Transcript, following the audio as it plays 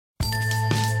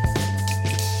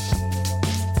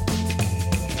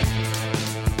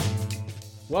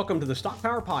Welcome to the Stock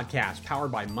Power Podcast, powered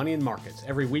by Money and Markets.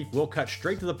 Every week, we'll cut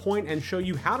straight to the point and show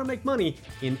you how to make money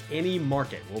in any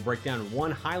market. We'll break down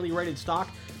one highly rated stock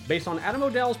based on Adam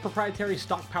O'Dell's proprietary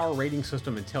Stock Power rating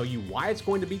system and tell you why it's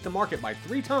going to beat the market by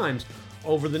 3 times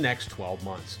over the next 12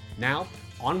 months. Now,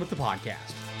 on with the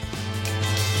podcast.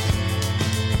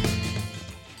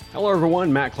 Hello,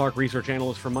 everyone. Matt Clark, research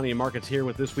analyst for Money and Markets, here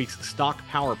with this week's Stock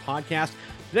Power Podcast.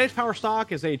 Today's power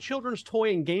stock is a children's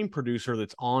toy and game producer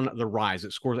that's on the rise.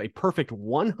 It scores a perfect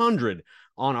 100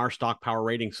 on our Stock Power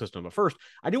rating system. But first,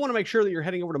 I do want to make sure that you're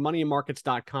heading over to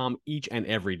moneyandmarkets.com each and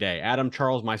every day. Adam,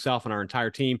 Charles, myself, and our entire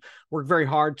team work very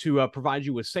hard to provide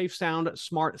you with safe, sound,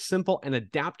 smart, simple, and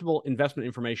adaptable investment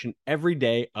information every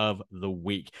day of the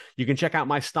week. You can check out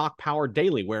my Stock Power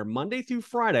Daily, where Monday through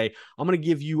Friday, I'm going to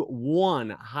give you one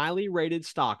highly rated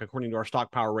stock according to our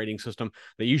Stock Power rating system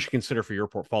that you should consider for your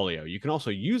portfolio. You can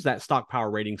also use that Stock Power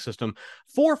rating system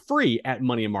for free at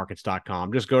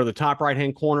moneyandmarkets.com. Just go to the top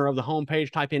right-hand corner of the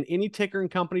homepage, type in any ticker and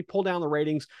company, pull down the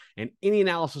ratings, and any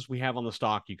analysis we have on the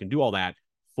stock. You can do all that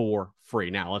for free.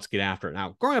 Now, let's get after it.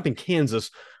 Now, growing up in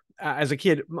Kansas, as a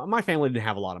kid, my family didn't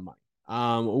have a lot of money.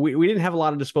 We didn't have a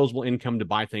lot of disposable income to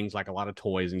buy things like a lot of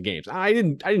toys and games. I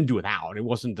didn't do without. It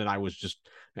wasn't that I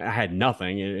had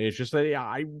nothing. It's just that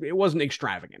it wasn't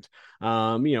extravagant.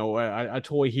 A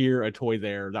toy here, a toy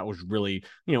there. That was really,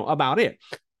 about it.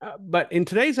 But in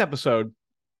today's episode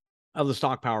of the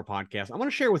Stock Power Podcast, I'm going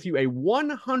to share with you a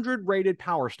 100 rated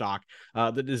power stock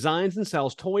that designs and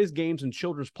sells toys, games, and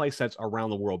children's play sets around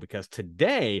the world, because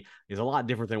today is a lot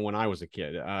different than when I was a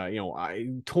kid.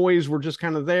 Toys were just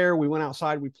kind of there. We went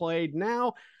outside, we played.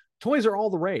 Now, toys are all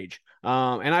the rage.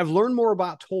 And I've learned more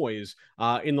about toys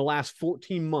in the last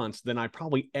 14 months than I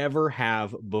probably ever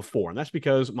have before. And that's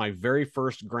because my very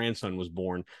first grandson was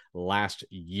born last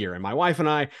year. And my wife and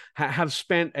I have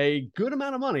spent a good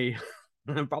amount of money,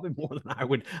 probably more than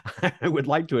I would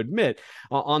like to admit,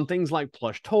 on things like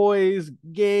plush toys,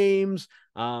 games,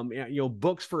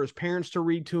 books for his parents to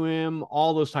read to him,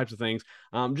 all those types of things.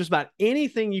 Just about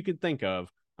anything you could think of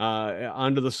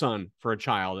under the sun for a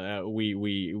child,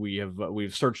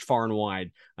 we've searched far and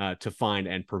wide to find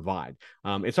and provide.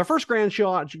 It's our first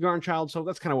grandchild, so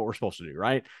that's kind of what we're supposed to do,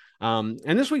 right? And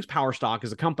this week's Power Stock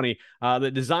is a company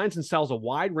that designs and sells a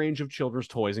wide range of children's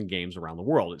toys and games around the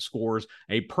world. It scores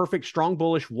a perfect, strong,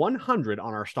 bullish 100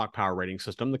 on our Stock Power rating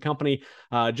system. The company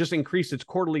just increased its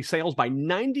quarterly sales by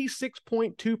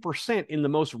 96.2% in the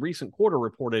most recent quarter,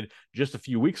 reported just a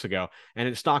few weeks ago, and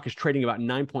its stock is trading about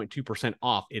 9.2%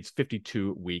 off its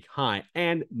 52-week high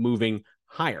and moving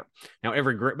higher. Now,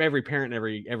 every parent,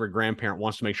 every grandparent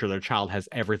wants to make sure their child has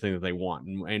everything that they want.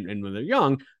 And when they're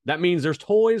young, that means there's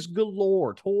toys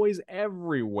galore, toys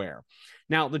everywhere.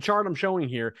 Now, the chart I'm showing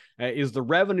here is the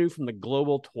revenue from the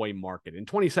global toy market. In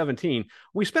 2017,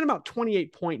 we spent about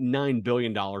 $28.9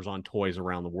 billion on toys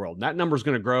around the world. And that number is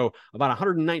going to grow about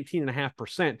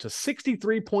 119.5% to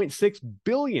 $63.6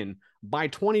 billion by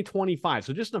 2025.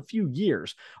 So just in a few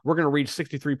years, we're going to reach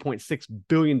 $63.6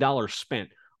 billion spent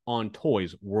on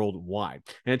toys worldwide.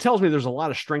 And it tells me there's a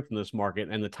lot of strength in this market,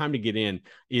 and the time to get in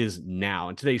is now.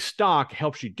 And today's stock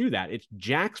helps you do that. It's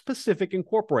JAKKS Pacific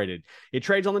Incorporated. It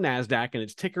trades on the NASDAQ, and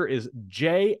its ticker is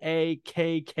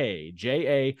JAKK.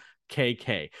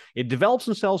 JAKK. It develops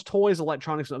and sells toys,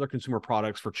 electronics, and other consumer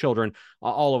products for children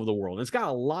all over the world. And it's got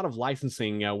a lot of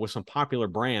licensing with some popular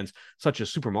brands such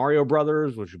as Super Mario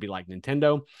Brothers, which would be like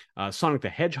Nintendo, Sonic the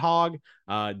Hedgehog,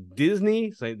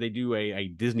 Disney. So they do a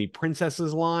Disney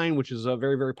Princesses line, which is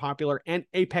very, very popular, and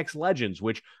Apex Legends,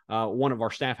 which one of our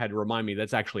staff had to remind me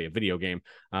that's actually a video game,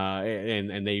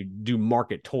 and they do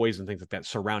market toys and things like that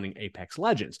surrounding Apex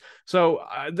Legends. So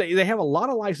they have a lot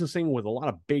of licensing with a lot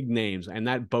of big names, and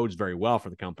that bodes very well for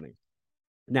the company.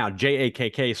 Now,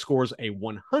 JAKK scores a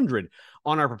 100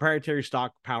 on our proprietary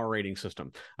Stock Power rating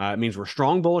system. It means we're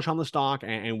strong bullish on the stock,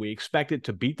 and we expect it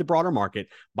to beat the broader market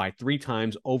by 3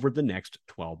 times over the next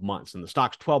 12 months. And the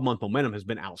stock's 12-month momentum has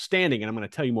been outstanding, and I'm going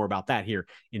to tell you more about that here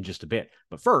in just a bit.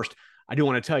 But first, I do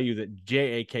want to tell you that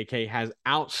JAKK has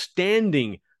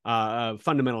outstanding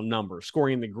fundamental numbers,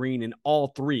 scoring in the green in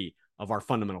all 3 of our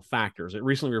fundamental factors. It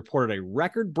recently reported a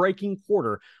record-breaking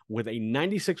quarter with a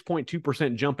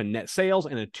 96.2% jump in net sales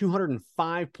and a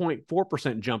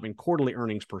 205.4% jump in quarterly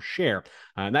earnings per share.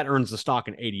 And that earns the stock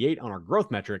an 88 on our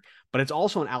growth metric, but it's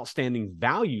also an outstanding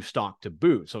value stock to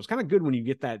boot. So it's kind of good when you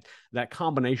get that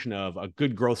combination of a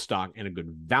good growth stock and a good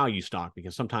value stock,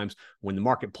 because sometimes when the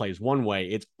market plays one way,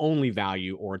 it's only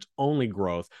value or it's only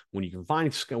growth. When you can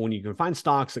find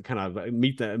stocks that kind of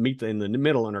meet in the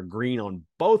middle and are green on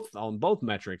both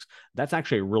metrics, that's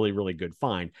actually a really, really good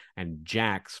find. And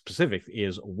Jack specific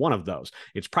is one of those.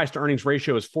 Its price to earnings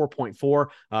ratio is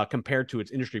 4.4 compared to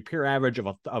its industry peer average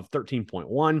of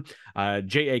 13.1.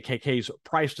 JAKK's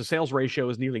price to sales ratio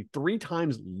is nearly 3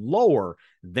 times lower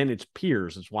than its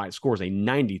peers. That's why it scores a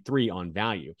 93 on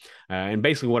value. And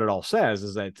basically what it all says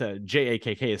is that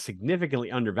JAKK is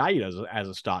significantly undervalued as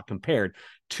a stock compared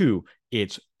to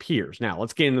its peers. Now,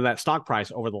 let's get into that stock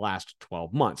price over the last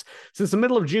 12 months. Since the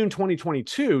middle of June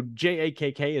 2022,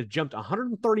 JAKK has jumped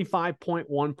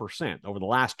 135.1%. Over the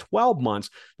last 12 months,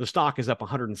 the stock is up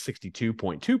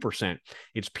 162.2%.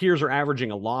 Its peers are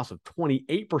averaging a loss of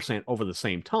 28% over the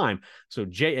same time. So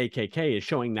JAKK is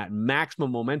showing that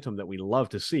maximum momentum that we love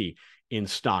to see in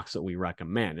stocks that we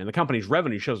recommend. And the company's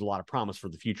revenue shows a lot of promise for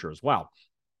the future as well.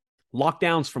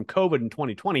 Lockdowns from COVID in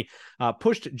 2020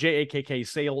 pushed JAKK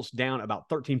sales down about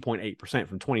 13.8%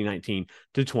 from 2019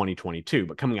 to 2022.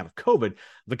 But coming out of COVID,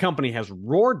 the company has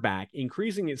roared back,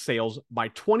 increasing its sales by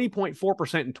 20.4%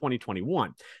 in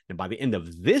 2021. And by the end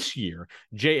of this year,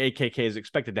 JAKK is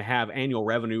expected to have annual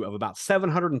revenue of about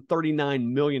 $739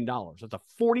 million. That's a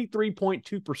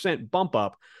 43.2% bump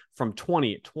up from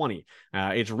 2020.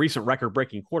 Its recent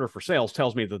record-breaking quarter for sales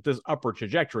tells me that this upward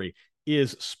trajectory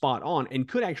is spot on and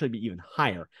could actually be even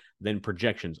higher than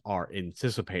projections are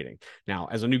anticipating. Now,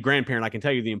 as a new grandparent, I can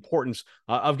tell you the importance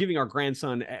of giving our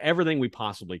grandson everything we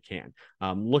possibly can.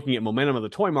 Looking at momentum of the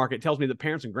toy market tells me that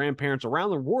parents and grandparents around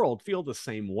the world feel the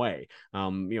same way.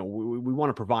 We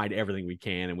want to provide everything we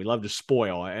can, and we love to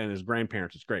spoil. And as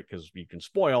grandparents, it's great because you can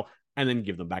spoil and then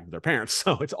give them back to their parents.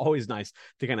 So it's always nice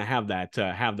to kind of have that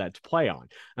to play on.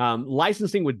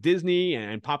 Licensing with Disney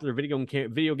and popular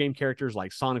video game characters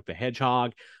like Sonic the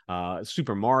Hedgehog,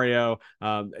 Super Mario,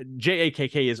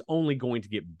 JAKK is only going to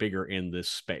get bigger in this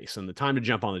space, and the time to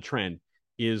jump on the trend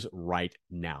is right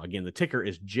now. Again, the ticker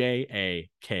is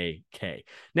JAKK.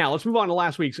 Now, let's move on to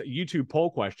last week's YouTube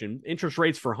poll question. Interest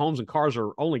rates for homes and cars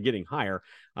are only getting higher,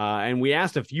 and we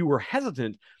asked if you were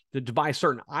hesitant to buy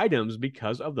certain items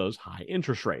because of those high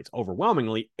interest rates.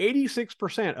 Overwhelmingly,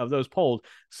 86% of those polled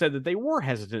said that they were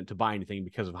hesitant to buy anything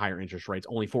because of higher interest rates.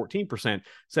 Only 14%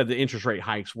 said that interest rate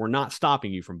hikes were not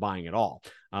stopping you from buying at all.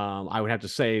 I would have to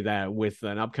say that with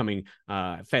an upcoming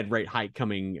Fed rate hike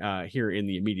coming here in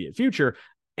the immediate future,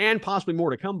 and possibly more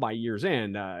to come by year's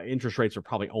end, interest rates are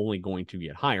probably only going to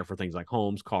get higher for things like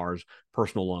homes, cars,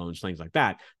 personal loans, things like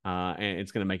that. And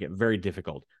it's going to make it very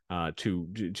difficult to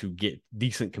get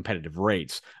decent competitive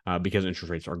rates because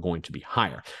interest rates are going to be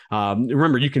higher.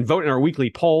 Remember, you can vote in our weekly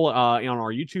poll on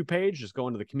our YouTube page. Just go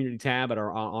into the community tab on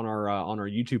our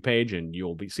YouTube page, and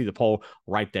you'll see the poll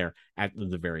right there at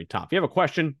the very top. If you have a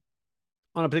question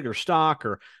on a particular stock,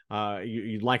 or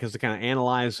you'd like us to kind of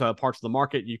analyze parts of the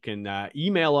market, you can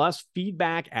email us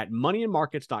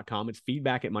feedback@moneyandmarkets.com. It's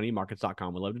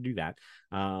feedback@moneyandmarkets.com. We love to do that.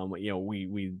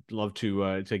 We love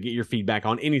to get your feedback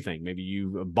on anything. Maybe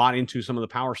you bought into some of the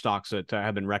power stocks that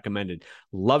have been recommended.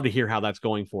 Love to hear how that's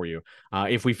going for you.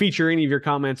 If we feature any of your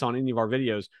comments on any of our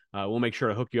videos, we'll make sure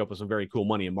to hook you up with some very cool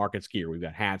Money and Markets gear. We've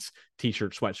got hats,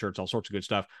 t-shirts, sweatshirts, all sorts of good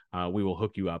stuff. We will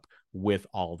hook you up with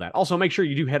all of that. Also, make sure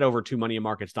you do head over to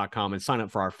moneyandmarkets.com and sign up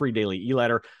for our free daily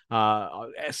e-letter.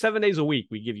 7 days a week,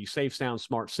 we give you safe, sound,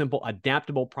 smart, simple,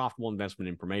 adaptable, profitable investment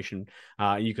information.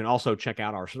 You can also check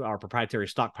out our proprietary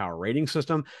Stock Power rating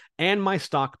system and my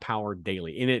Stock Power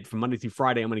Daily. In it, from Monday through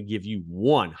Friday, I'm going to give you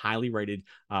one highly rated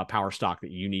power stock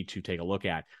that you need to take a look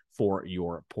at for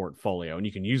your portfolio. And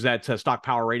you can use that Stock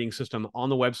Power rating system on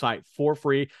the website for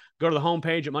free. Go to the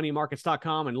homepage at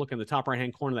moneymarkets.com and look in the top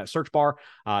right-hand corner of that search bar.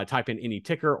 Type in any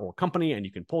ticker or company, and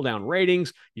you can pull down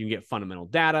ratings. You can get fundamental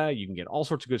data. You can get all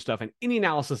sorts of good stuff, and any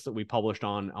analysis that we published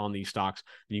on these stocks.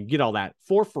 You can get all that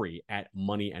for free at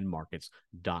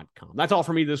moneyandmarkets.com. That's all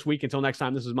for me this week. Until next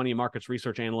time, this is Money and Markets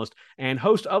research analyst and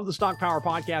host of the Stock Power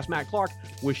podcast, Matt Clark,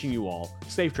 wishing you all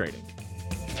safe trading.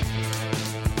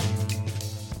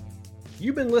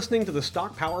 You've been listening to the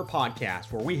Stock Power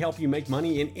Podcast, where we help you make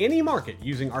money in any market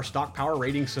using our Stock Power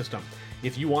rating system.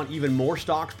 If you want even more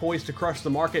stocks poised to crush the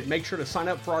market, make sure to sign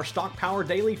up for our Stock Power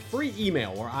Daily free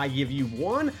email, where I give you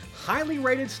one highly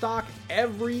rated stock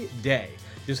every day.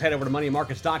 Just head over to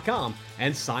moneymarkets.com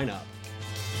and sign up.